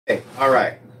Okay, all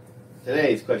right.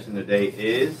 Today's question of the day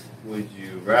is, would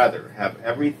you rather have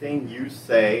everything you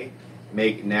say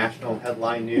make national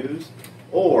headline news,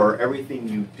 or everything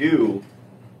you do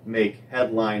make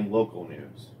headline local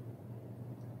news?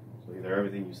 So either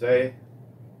everything you say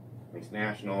makes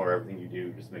national, or everything you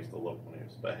do just makes the local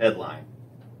news. But headline,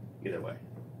 either way.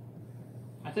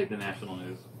 I take the national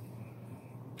news.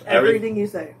 Everything you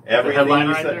say. Everything The headline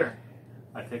you right say. there.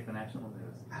 I take the national news.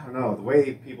 I don't know, the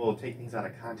way people take things out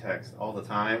of context all the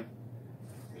time,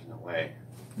 there's no way.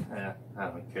 Yeah, I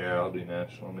don't care. I'll do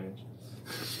national news.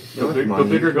 Go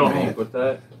big or go home. With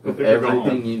that, Go if big or go home.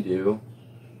 everything you do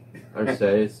or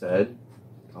say is said,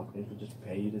 companies would just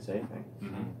pay you to say things.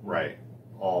 Mm-hmm. Right,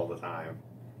 all the time.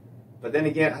 But then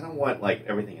again, I don't want like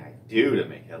everything I do to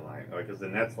make headline, because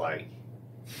then that's like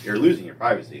you're losing your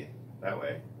privacy that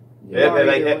way. Yeah.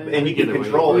 And you can Either way.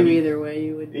 control it. Either way,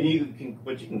 you would. And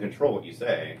but you can control what you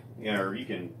say, or you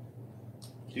can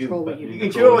Control what you you do.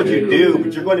 can control what you do,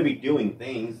 but you're going to be doing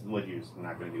things. What you're just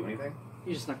not going to do anything?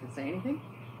 You're just not going to say anything?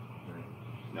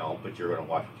 No, but you're going to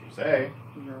watch what you say.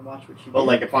 You're going to watch what you But do.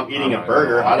 like if I'm eating a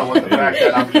burger, I don't want the fact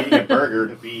that I'm eating a burger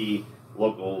to be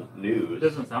local It news.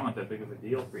 doesn't sound like that big of a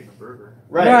deal for eating a burger.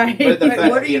 Right. But the Like, fact,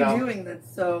 what are you know, doing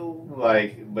that's so...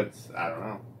 Like, but I don't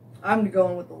know. I'm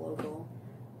going with the local.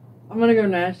 I'm gonna go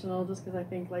national just because I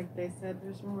think, like they said,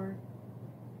 there's more.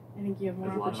 I think you have more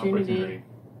There's a lot of opportunity. opportunity.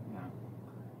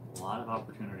 Yeah. A lot of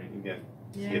opportunity. You get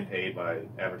Yeah. get paid by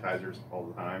advertisers all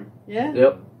the time. Yeah.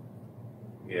 Yep.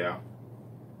 Yeah.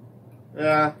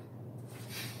 Yeah.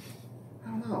 I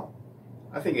don't know.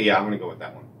 I think I'm gonna go with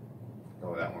that one.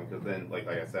 Go with that one because then, like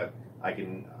I said, I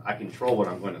control what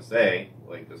I'm going to say.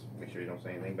 Like, just make sure you don't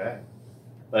say anything bad.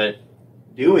 But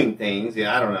doing things,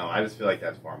 I don't know. I just feel like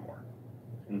that's far more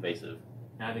invasive.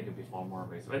 Yeah, I think it'd be far more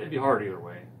invasive. It'd be hard either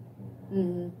way.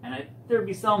 Mm-hmm. And there'd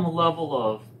be some level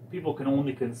of people can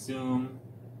only consume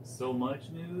so much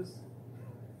news.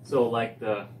 So, like,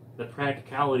 the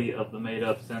practicality of the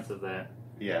made-up sense of that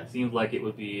Yeah. seems like it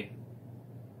would be...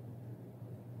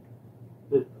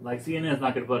 Like, CNN's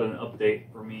not going to put an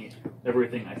update for me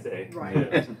everything I say.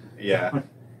 Right. Yeah.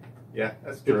 Yeah,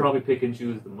 that's They'll true. probably pick and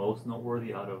choose the most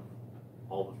noteworthy out of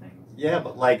all the things. Yeah,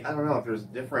 but like I don't know if there's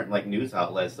different like news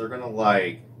outlets. They're gonna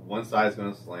like one side's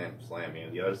gonna slam you,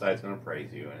 and the other side's gonna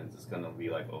praise you, and it's just gonna be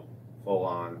like a full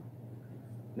on,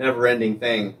 never ending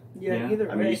thing. Yeah, Yeah. either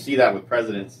I way. mean, you see that with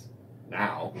presidents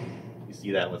now. You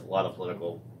see that with a lot of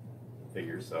political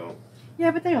figures. So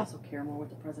Yeah, but they also care more what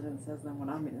the president says than what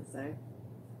I'm gonna say.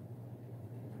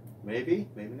 maybe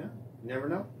not. You never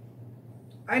know.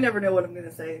 I never know what I'm going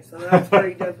to say, so that's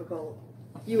very difficult.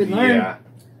 You would learn. Yeah.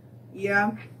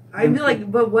 Yeah. I feel like,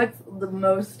 but what's the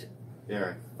most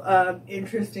Yeah.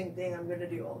 interesting thing I'm going to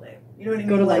do all day? You know what I mean?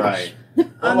 Go to lunch. Right.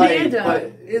 But, like, Amanda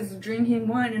but- is drinking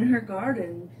wine in her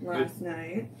garden last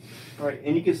night. Right,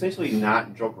 and you can essentially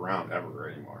not joke around ever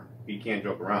anymore. You can't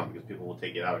joke around because people will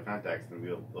take it out of context and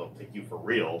they'll take you for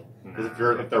real. Because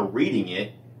if they're reading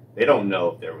it, they don't know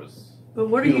if there was. But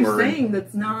what are you Humor and- saying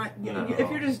that's not... No. If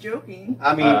you're just joking...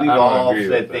 I mean, I we've don't all agree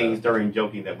said with things that. during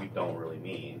joking that we don't really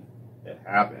mean. It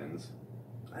happens.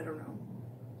 I don't know.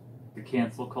 The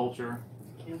cancel culture.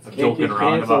 Cancel. Joking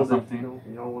around about something.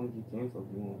 You don't want to be canceled.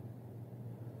 You won't.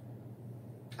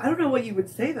 I don't know what you would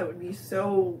say that would be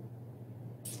so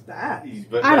bad.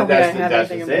 But I don't think I that's, have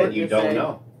that's anything just it. important You to don't say.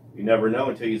 know. You never know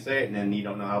until you say it, and then you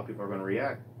don't know how people are going to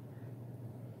react.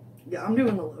 Yeah, I'm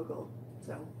doing the local,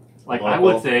 so... Like, Well, I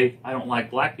would say, I don't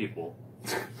like black people.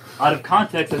 Out of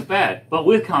context, it's bad. But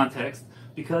with context,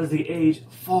 because they age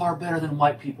far better than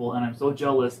white people, and I'm so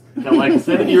jealous that, like, a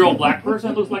 70-year-old black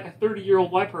person looks like a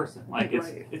 30-year-old white person. Like,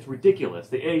 Right. it's ridiculous.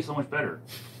 They age so much better.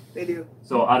 They do.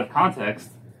 So, out of context,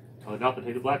 I would to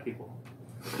take the black people.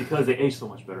 Because they age so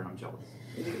much better, and I'm jealous.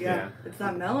 They do. Yeah. Yeah. It's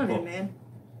that melanin, Cool. man.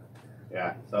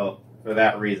 Yeah, so for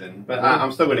that reason. But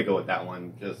I'm still going to go with that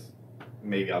one. Just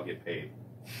maybe I'll get paid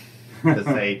to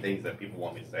say things that people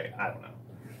want me to say. I don't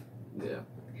know. Yeah.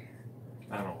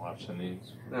 I don't watch the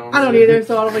news. No, I don't either,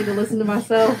 so I don't like to listen to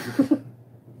myself. It'd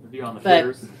be on the But-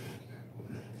 Twitters.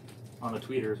 On the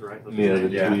tweeters, right? Those Yeah, are the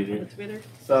Yeah. Twitter. Twitter.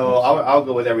 So I'll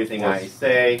go with everything I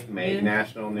say, make Yeah.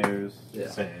 national news. Yeah.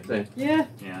 Same. Same. Yeah,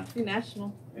 Yeah. be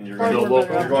national. And you're Far going more to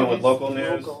better you're going with opportunities.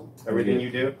 local news? Local. Everything you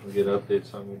do? We get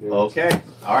updates on the Okay.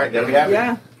 All right, there we have it.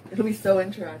 Yeah. It'll be so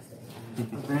interesting.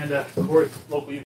 And, of course, local